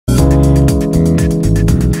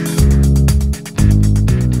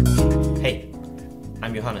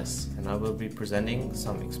will be presenting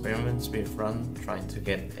some experiments we've run trying to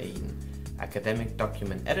get an academic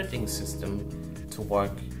document editing system to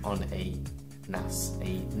work on a NAS,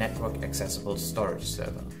 a Network Accessible Storage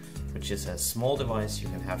Server, which is a small device you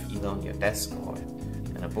can have either on your desk or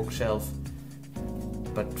in a bookshelf.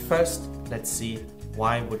 But first, let's see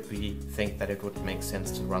why would we think that it would make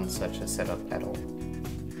sense to run such a setup at all.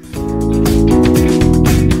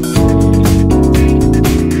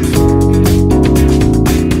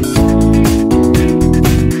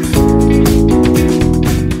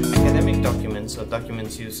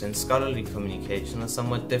 Documents used in scholarly communication are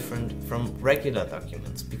somewhat different from regular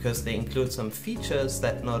documents because they include some features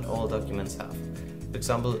that not all documents have. For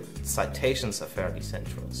example, citations are fairly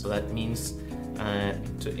central, so that means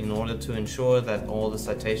in order to ensure that all the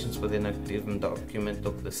citations within a given document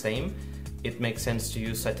look the same, it makes sense to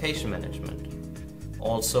use citation management.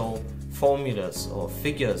 Also, formulas or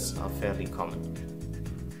figures are fairly common.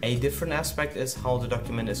 A different aspect is how the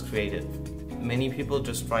document is created. Many people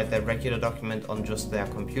just write their regular document on just their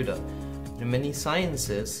computer. In many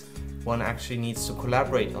sciences, one actually needs to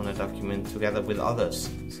collaborate on a document together with others,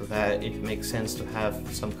 so that it makes sense to have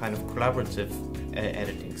some kind of collaborative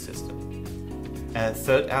editing system. A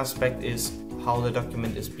third aspect is how the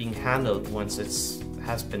document is being handled once it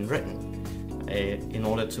has been written. In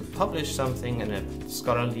order to publish something in a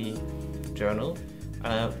scholarly journal,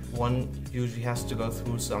 one usually has to go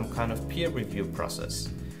through some kind of peer review process.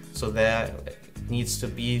 So there needs to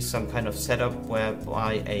be some kind of setup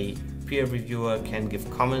whereby a peer reviewer can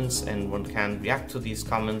give comments and one can react to these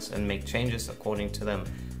comments and make changes according to them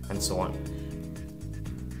and so on.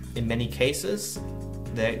 In many cases,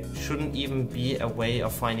 there shouldn't even be a way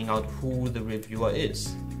of finding out who the reviewer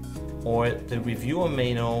is. Or the reviewer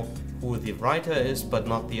may know who the writer is, but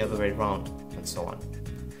not the other way around, and so on.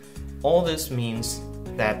 All this means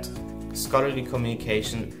that scholarly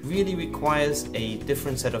communication really requires a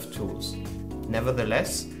different set of tools.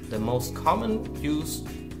 Nevertheless, the most common used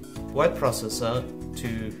word processor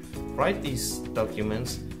to write these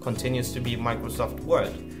documents continues to be Microsoft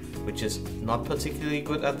Word, which is not particularly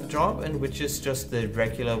good at the job and which is just the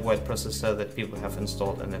regular word processor that people have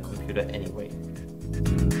installed on their computer anyway.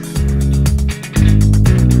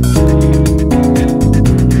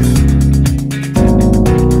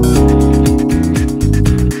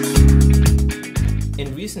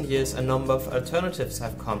 In recent years, a number of alternatives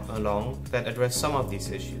have come along that address some of these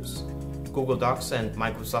issues. Google Docs and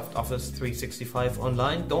Microsoft Office 365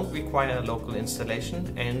 Online don't require a local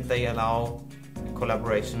installation and they allow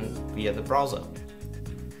collaboration via the browser.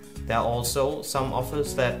 There are also some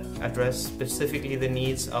offers that address specifically the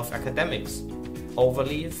needs of academics.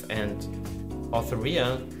 Overleaf and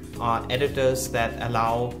Authorea are editors that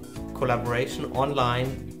allow collaboration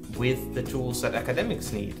online with the tools that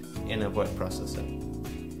academics need in a word processor.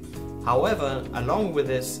 However, along with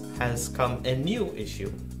this has come a new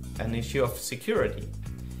issue, an issue of security.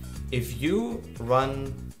 If you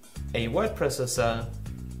run a word processor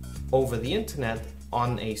over the internet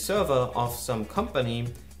on a server of some company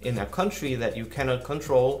in a country that you cannot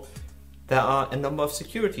control, there are a number of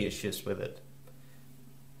security issues with it.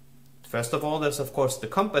 First of all, there's of course the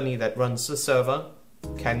company that runs the server.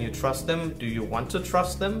 Can you trust them? Do you want to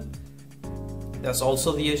trust them? There's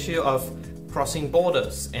also the issue of crossing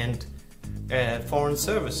borders and foreign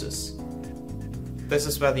services. This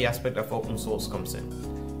is where the aspect of open source comes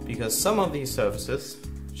in, because some of these services,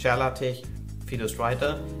 ShareLaTeX, Fidus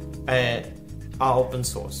Writer, are open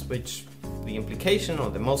source, which the implication, or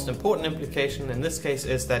the most important implication in this case,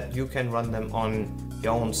 is that you can run them on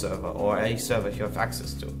your own server or a server you have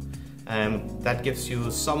access to. That gives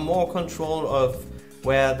you some more control of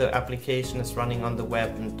where the application is running on the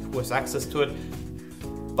web and who has access to it,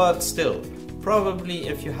 but still, probably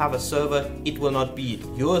if you have a server, it will not be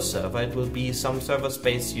your server, it will be some server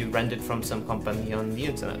space you rented from some company on the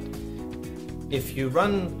internet. If you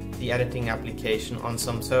run the editing application on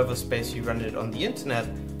some server space you rented on the internet,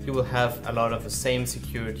 you will have a lot of the same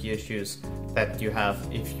security issues that you have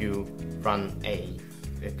if you run a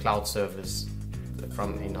cloud service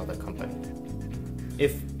from another company.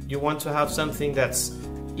 If you want to have something that's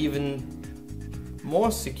even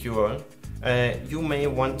more secure, you may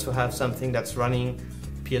want to have something that's running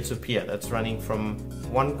peer-to-peer, that's running from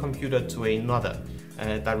one computer to another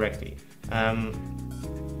directly.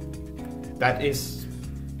 That is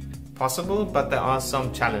possible, but there are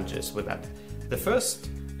some challenges with that. The first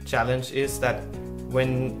challenge is that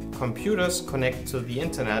when computers connect to the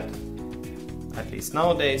internet, at least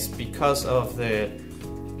nowadays, because of the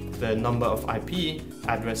number of IP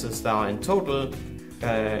addresses there are in total,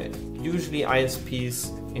 usually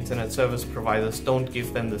ISPs, internet service providers, don't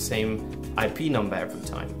give them the same IP number every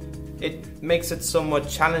time. it makes it somewhat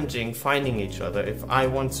challenging finding each other. If I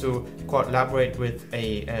want to collaborate with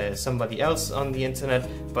somebody else on the internet,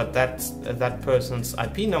 but that person's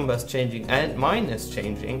IP number is changing and mine is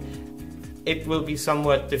changing, it will be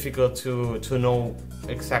somewhat difficult to know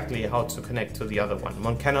exactly how to connect to the other one.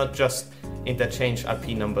 One cannot just interchange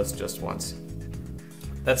IP numbers just once.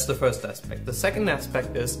 That's the first aspect. The second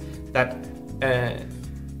aspect is that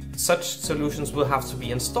such solutions will have to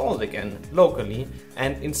be installed again locally,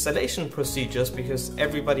 and installation procedures, because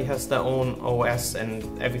everybody has their own OS and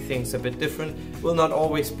everything's a bit different, will not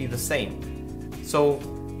always be the same. So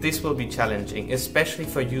this will be challenging, especially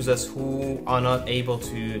for users who are not able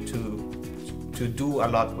to do a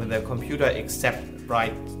lot with their computer except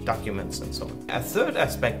write documents and so on. A third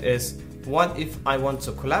aspect is, what if I want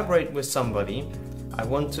to collaborate with somebody? I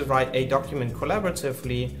want to write a document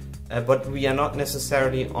collaboratively, but we are not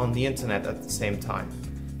necessarily on the internet at the same time.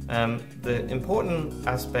 The important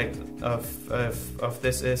aspect of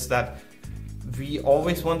this is that we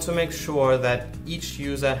always want to make sure that each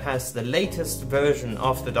user has the latest version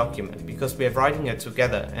of the document, because we are writing it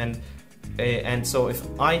together. And so if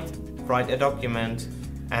I write a document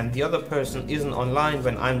and the other person isn't online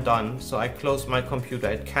when I'm done, so I close my computer,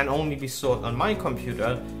 it can only be stored on my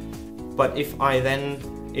computer. But if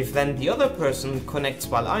then the other person connects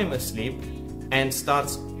while I'm asleep and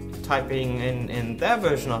starts typing in their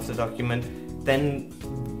version of the document, then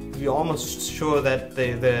we're almost sure that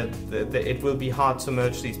it will be hard to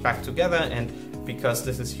merge these back together, and because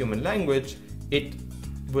this is human language, it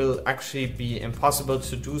will actually be impossible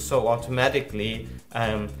to do so automatically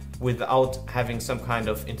without having some kind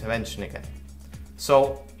of intervention again.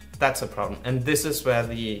 So that's a problem, and this is where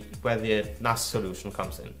the NAS solution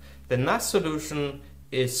comes in. The NAS solution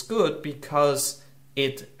is good because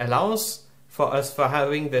it allows for us for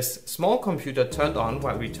having this small computer turned on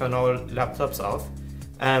while we turn our laptops off.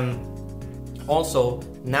 Also,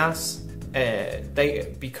 NAS,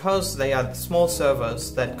 because they are small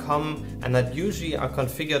servers that come and that usually are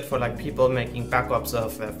configured for like people making backups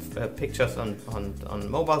of pictures on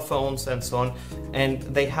mobile phones and so on, and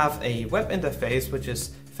they have a web interface which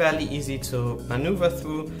is fairly easy to maneuver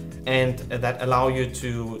through, and that allow you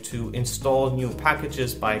to install new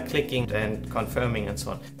packages by clicking and confirming and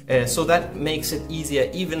so on. So that makes it easier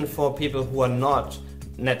even for people who are not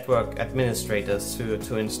network administrators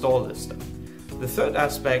to install this stuff. The third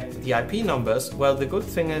aspect, the IP numbers, well, the good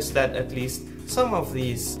thing is that at least some of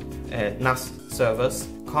these NAS servers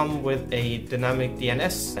come with a dynamic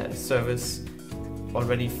DNS service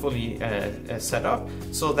already fully set up,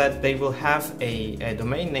 so that they will have a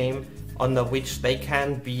domain name under which they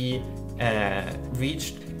can be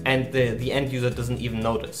reached, and the end user doesn't even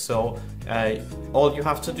notice. So all you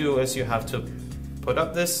have to do is you have to put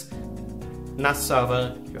up this NAS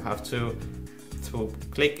server, you have to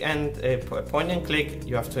click and point and click,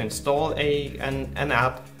 you have to install an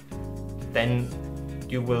app, then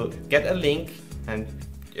you will get a link, and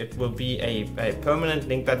it will be a permanent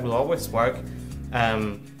link that will always work.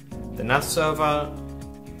 The NAS server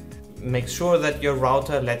makes sure that your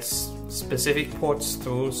router lets specific ports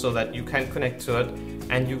through so that you can connect to it,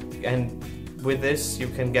 and with this you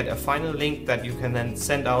can get a final link that you can then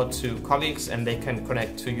send out to colleagues, and they can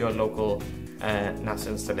connect to your local NAS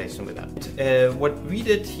installation with that. What we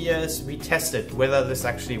did here is we tested whether this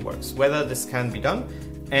actually works, whether this can be done.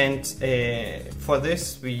 And for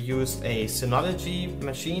this we used a Synology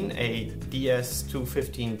machine, a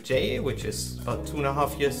DS215J, which is about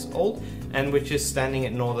 2.5 years old and which is standing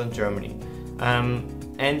in northern Germany.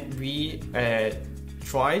 And we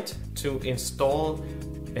tried to install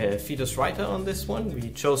Fidus Writer on this one.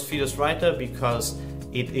 We chose Fidus Writer because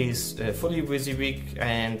it is fully WYSIWYG,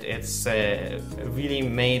 and it's really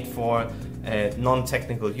made for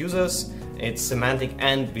non-technical users. It's semantic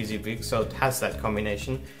and WYSIWYG, so it has that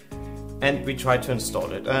combination. And we tried to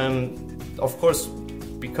install it. Of course,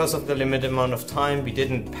 because of the limited amount of time, we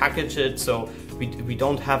didn't package it, so we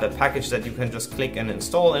don't have a package that you can just click and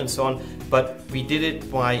install and so on. But we did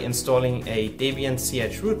it by installing a Debian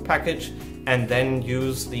chroot package, and then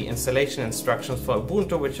use the installation instructions for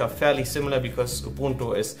Ubuntu, which are fairly similar because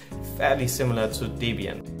Ubuntu is fairly similar to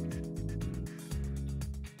Debian.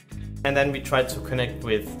 And then we tried to connect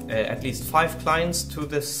with at least 5 clients to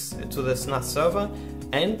this NAS server,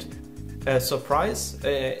 and surprise,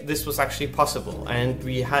 this was actually possible, and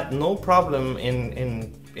we had no problem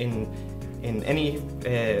in any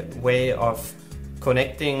way of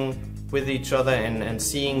connecting with each other and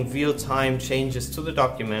seeing real-time changes to the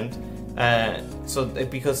document.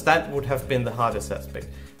 Because that would have been the hardest aspect.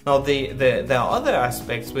 Now there are other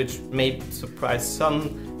aspects which may surprise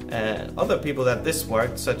some other people that this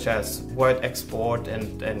worked, such as Word export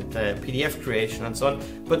and PDF creation and so on.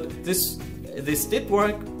 But this did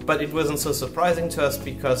work, but it wasn't so surprising to us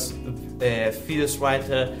because Fidus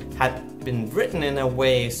Writer had been written in a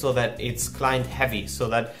way so that it's client heavy, so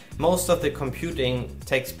that most of the computing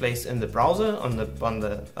takes place in the browser on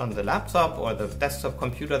the laptop or the desktop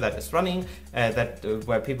computer that is running,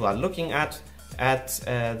 where people are looking at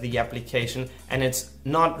the application, and it's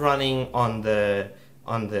not running on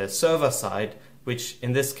the server side, which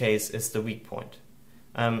in this case is the weak point.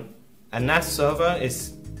 A NAS server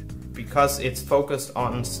is, because it's focused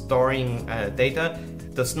on storing data,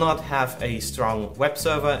 does not have a strong web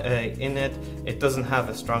server in it. It doesn't have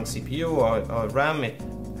a strong CPU or RAM. It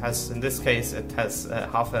has, in this case, it has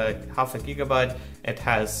half a gigabyte. It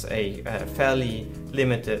has a fairly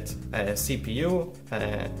limited CPU,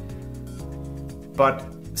 but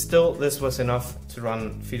still this was enough to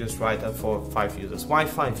run Fidus Writer for 5 users. Why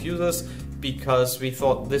 5 users? Because we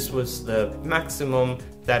thought this was the maximum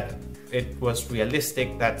that it was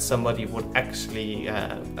realistic that somebody would actually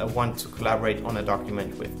want to collaborate on a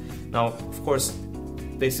document with. Now, of course,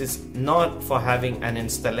 this is not for having an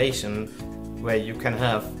installation where you can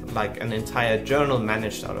have like an entire journal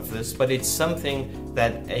managed out of this, but it's something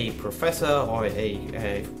that a professor or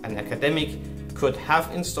an academic could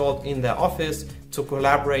have installed in their office to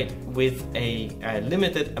collaborate with a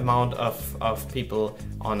limited amount of people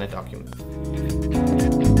on a document.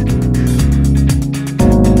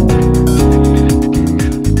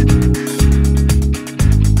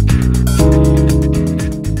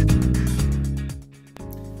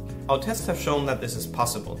 Our tests have shown that this is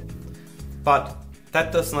possible, but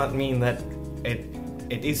that does not mean that it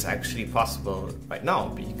is actually possible right now,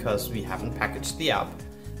 because we haven't packaged the app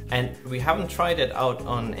and we haven't tried it out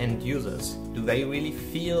on end users. Do they really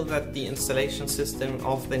feel that the installation system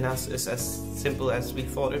of the NAS is as simple as we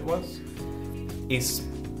thought it was? Is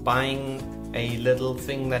buying a little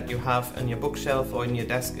thing that you have on your bookshelf or in your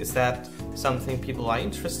desk, is that something people are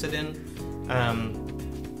interested in?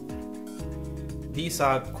 These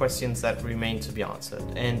are questions that remain to be answered,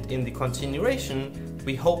 and in the continuation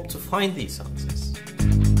we hope to find these answers.